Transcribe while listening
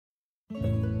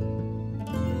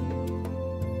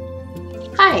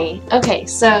Hi! Okay,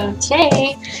 so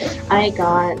today I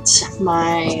got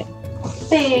my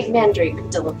big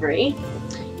Mandarake delivery,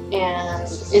 and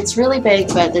it's really big,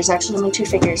 but there's actually only 2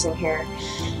 figures in here.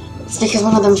 It's because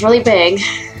one of them's really big.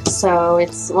 So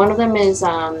one of them is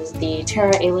the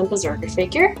Tera Elin Berserker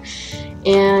figure,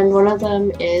 and one of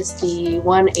them is the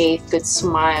 1/8 Good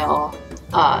Smile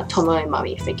Tomoe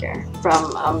Mami figure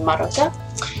from Mandarake.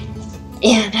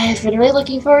 And I've been really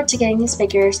looking forward to getting these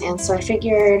figures, and so I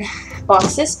figured,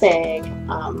 box this big,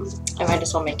 I might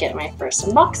as well make it my first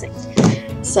unboxing.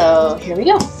 So here we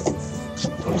go. I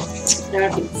don't know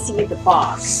if you can see the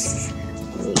box.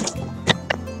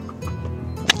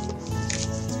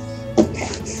 Okay.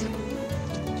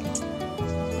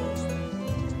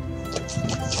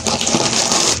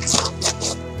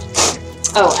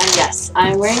 Oh, and yes,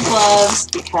 I'm wearing gloves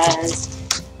because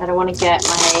I don't want to get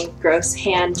my gross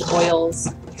hand oils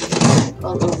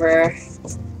all over.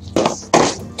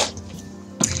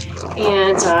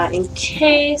 And in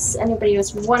case anybody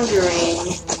was wondering,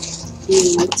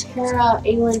 the Tera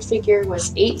Elin figure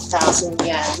was 8,000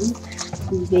 yen.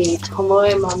 The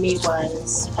Tomoe Mami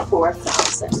was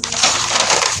 4,000.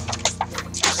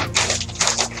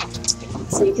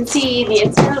 So you can see the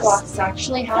inside of the box is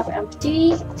actually half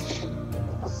empty,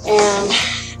 and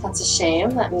that's a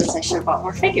shame. That means I should have bought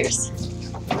more figures.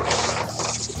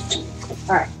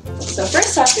 Alright, so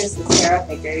first up is the Tera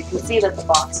figure. You can see that the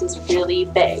box is really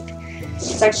big.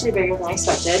 It's actually bigger than I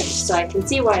expected, so I can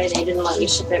see why they didn't let me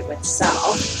ship it with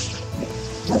Sal,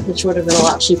 which would have been a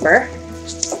lot cheaper.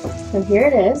 So here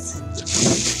it is.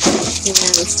 And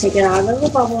let's take it out of the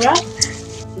bubble wrap.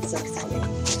 It's so exciting.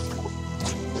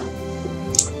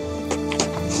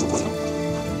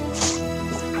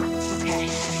 Okay.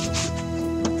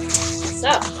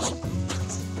 So,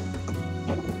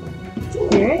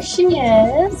 here she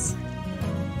is.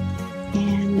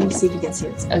 And let me see if you can see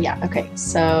this. Oh yeah, okay.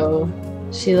 So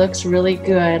she looks really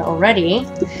good already.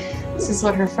 This is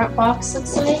what her front box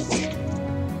looks like.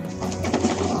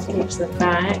 Here's the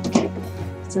back.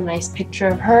 It's a nice picture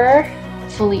of her,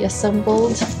 fully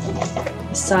assembled.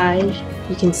 The side,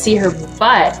 you can see her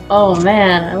butt. Oh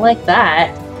man, I like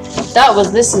that.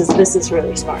 This is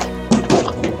really smart.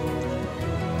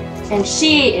 And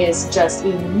she is just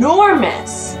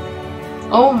enormous.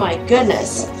 Oh my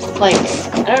goodness. Like,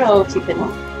 I don't know if you can,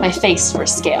 my face for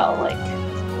scale, like,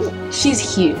 she's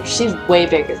huge. She's way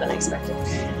bigger than I expected.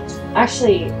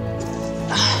 Actually,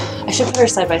 I should put her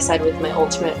side by side with my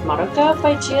Ultimate Mandarake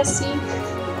by GSC,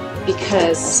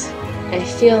 because I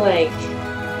feel like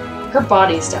her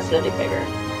body's definitely bigger.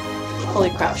 Holy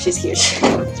crap, she's huge.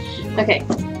 Okay.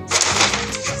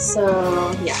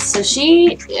 So, yeah, so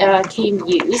she came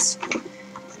used.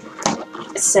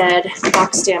 It said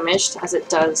box damaged, as it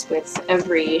does with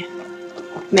every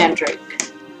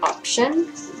Mandarake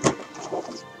option,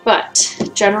 but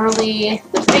generally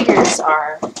the figures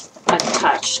are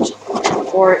untouched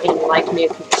or in like new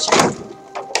condition.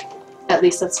 At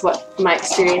least that's what my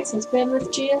experience has been with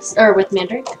with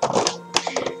Mandarake.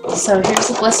 So here's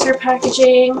the blister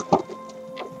packaging,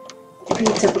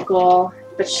 pretty typical,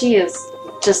 but she is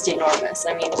just enormous.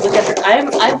 I mean, look at her. I'm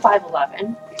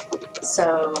 5'11",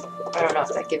 so I don't know if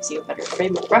that gives you a better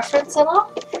frame of reference at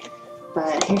all,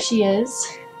 but here she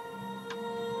is.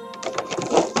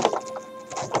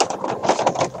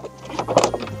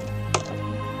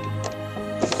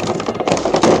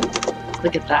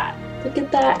 Look at that. Look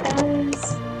at that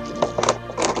ass.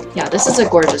 Yeah, this is a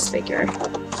gorgeous figure.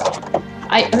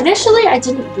 Initially I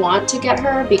didn't want to get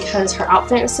her because her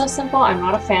outfit is so simple. I'm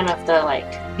not a fan of the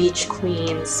like beach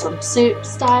queen swimsuit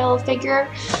style figure,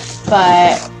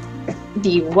 but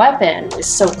the weapon is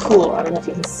so cool. I don't know if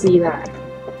you can see that.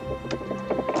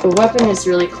 The weapon is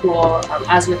really cool,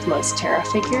 as with most Tera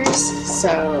figures,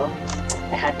 so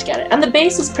I had to get it. And the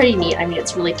base is pretty neat. I mean,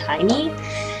 it's really tiny,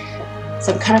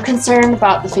 so I'm kind of concerned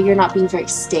about the figure not being very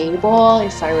stable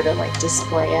if I were to like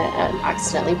display it and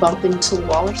accidentally bump into the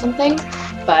wall or something,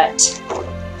 but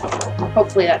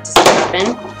hopefully that doesn't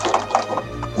happen.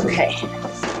 Okay,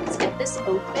 let's get this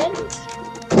opened.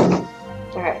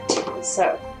 Alright,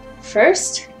 so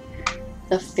first,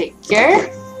 the figure.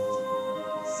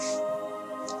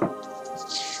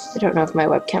 I don't know if my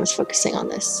webcam is focusing on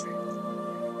this.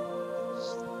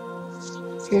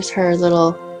 Here's her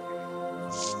little,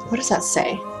 what does that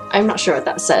say? I'm not sure what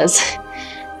that says.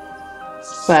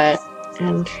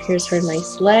 And here's her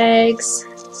nice legs.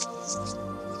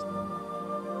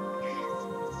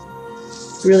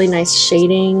 Really nice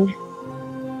shading.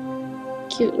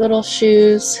 Cute little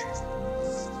shoes.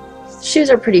 Shoes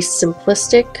are pretty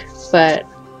simplistic, but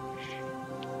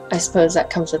I suppose that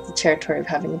comes with the territory of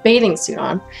having a bathing suit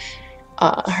on.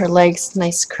 Her legs,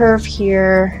 nice curve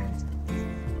here.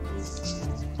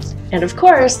 And of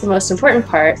course, the most important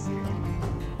part,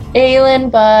 Elin,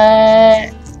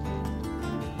 but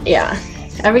yeah,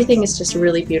 everything is just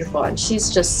really beautiful, and she's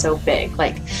just so big.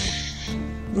 Like,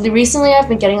 recently I've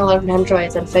been getting a lot of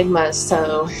Androids and Figmas,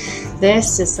 so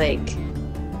this is like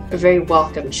a very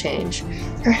welcome change.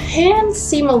 Her hands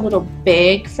seem a little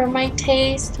big for my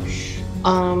taste.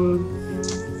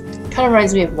 Kind of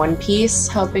reminds me of One Piece,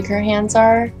 how big her hands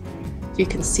are. If you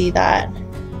can see that.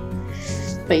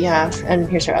 But yeah, and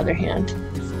here's her other hand.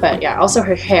 But yeah, also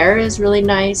her hair is really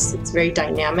nice. It's very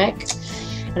dynamic.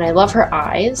 And I love her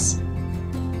eyes.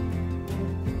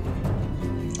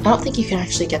 I don't think you can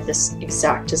actually get this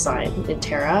exact design in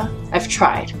Tera. I've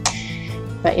tried.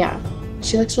 But yeah,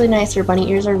 she looks really nice. Her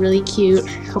bunny ears are really cute.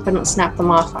 Hope I don't snap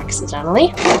them off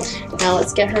accidentally. Now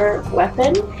let's get her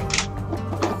weapon.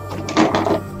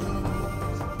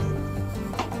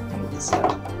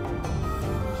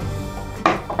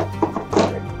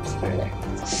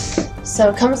 So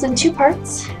it comes in two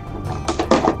parts.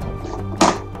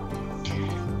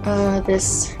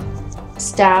 This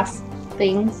staff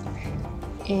thing,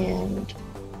 and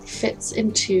fits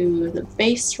into the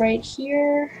base right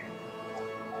here.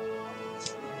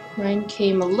 Mine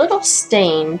came a little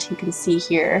stained, you can see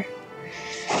here,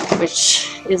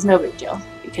 which is no big deal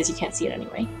because you can't see it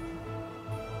anyway.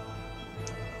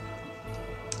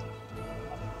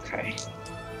 Okay,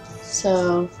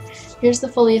 so here's the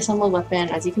fully assembled weapon.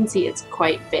 As you can see, it's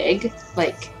quite big,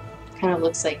 like kind of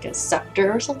looks like a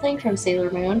scepter or something from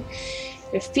Sailor Moon.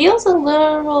 It feels a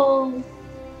little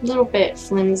bit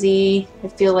flimsy. I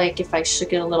feel like if I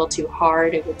shook it a little too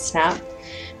hard, it would snap.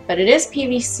 But it is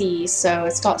PVC, so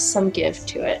it's got some give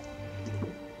to it.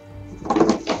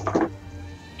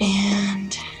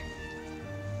 And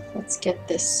let's get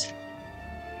this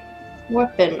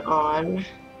weapon on.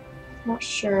 Not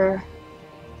sure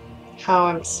how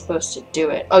I'm supposed to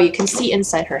do it. Oh, you can see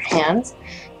inside her hands.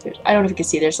 I don't know if you can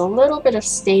see, there's a little bit of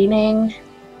staining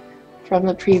from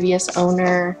the previous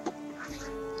owner.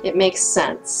 It makes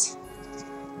sense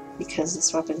because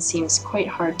this weapon seems quite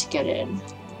hard to get in.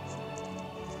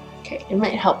 Okay, it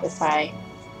might help if I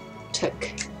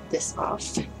took this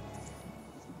off.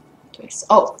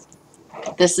 Oh,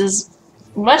 this is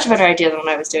a much better idea than what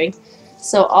I was doing.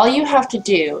 So all you have to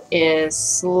do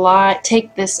is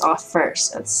take this off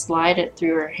first and slide it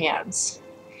through her hands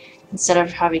instead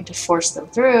of having to force them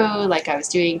through like I was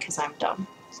doing because I'm dumb.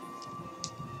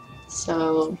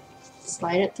 So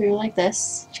slide it through like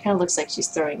this. She kind of looks like she's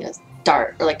throwing a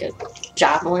dart or like a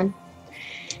javelin.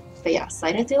 But yeah,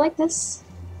 slide it through like this.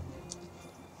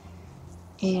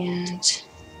 And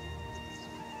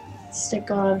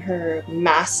stick on her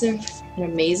massive and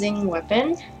amazing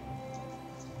weapon.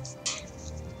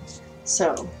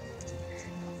 So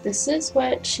this is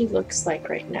what she looks like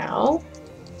right now.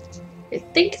 I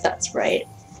think that's right.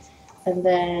 And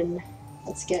then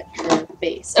let's get her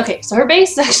base. Okay, so her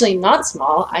base is actually not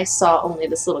small. I saw only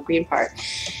this little green part.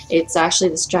 It's actually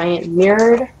this giant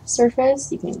mirrored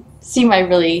surface. You can see my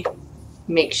really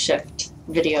makeshift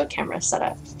video camera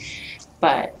setup.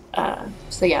 But,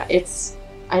 so yeah,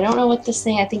 I don't know what this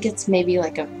thing, I think it's maybe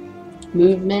like a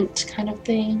movement kind of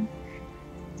thing.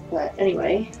 But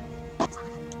anyway.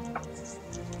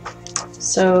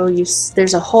 So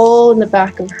there's a hole in the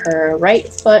back of her right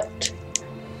foot,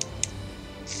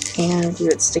 and you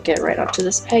would stick it right onto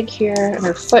this peg here, and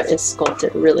her foot is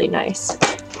sculpted really nice.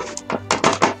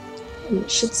 And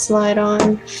it should slide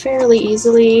on fairly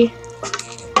easily,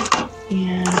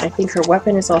 and I think her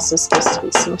weapon is also supposed to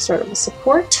be some sort of a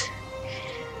support.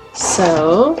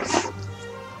 So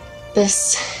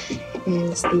this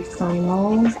is the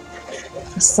final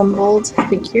assembled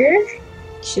figure.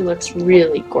 She looks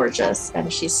really gorgeous,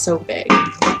 and she's so big.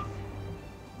 You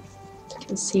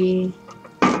can see.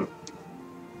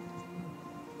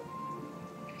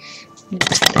 Take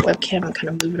the webcam and kind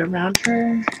of move it around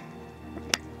her.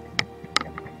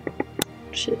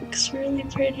 She looks really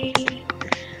pretty.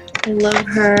 I love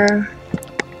her.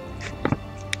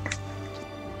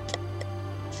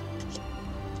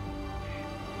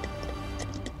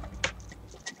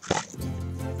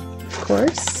 Of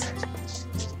course.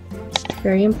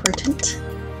 Very important.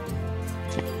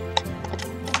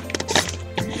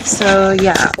 So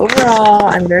yeah, overall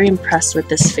I'm very impressed with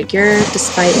this figure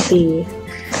despite the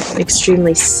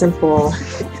extremely simple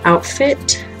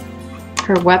outfit.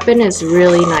 Her weapon is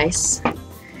really nice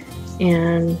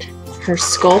and her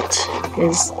sculpt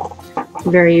is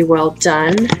very well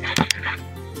done.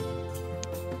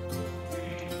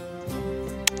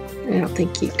 I don't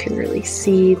think you can really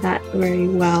see that very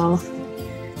well,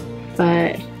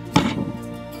 but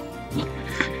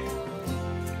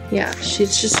yeah,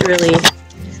 she's just really,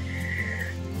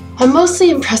 I'm mostly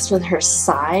impressed with her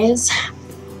size,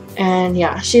 and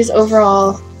yeah, she's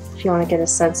overall, if you want to get a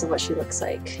sense of what she looks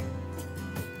like.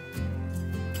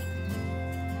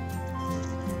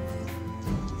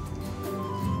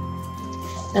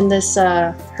 And this,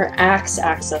 her axe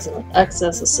acts as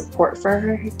a support for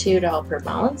her too, to help her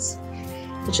balance,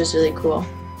 which is really cool.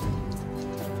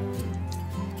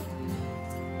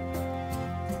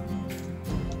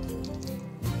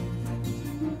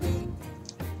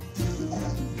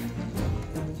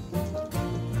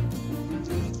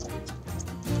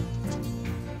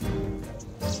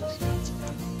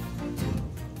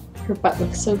 Her butt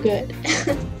looks so good.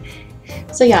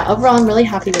 So yeah, overall I'm really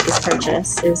happy with this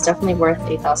purchase. It was definitely worth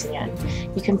 8,000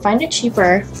 yen. You can find it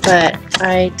cheaper, but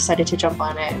I decided to jump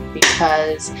on it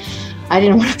because I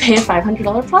didn't want to pay a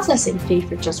 $500 processing fee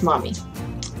for just mommy.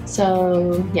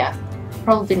 So yeah,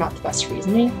 probably not the best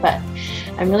reasoning, but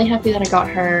I'm really happy that I got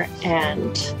her,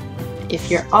 and if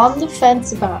you're on the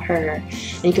fence about her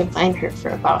and you can find her for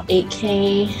about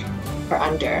 8K or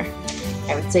under,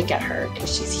 I would say get her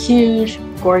because she's huge,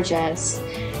 gorgeous.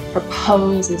 Her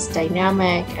pose is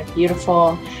dynamic and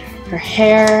beautiful. Her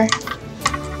hair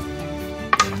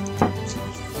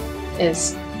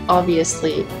is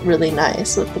obviously really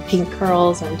nice with the pink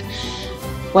curls, and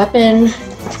weapon,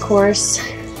 of course,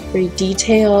 very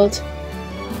detailed.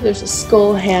 There's a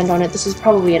skull hand on it. This is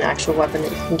probably an actual weapon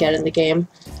that you can get in the game.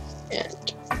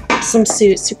 And some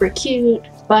suit, super cute.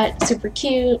 Butt, super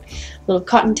cute. Little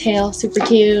cottontail, super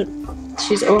cute.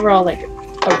 She's overall like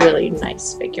a really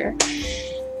nice figure.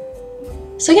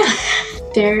 So yeah,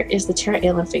 there is the Tera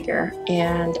Elin figure,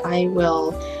 and I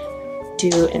will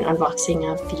do an unboxing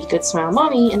of the Good Smile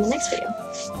Mommy in the next video.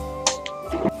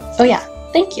 Oh yeah,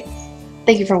 thank you.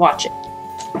 Thank you for watching.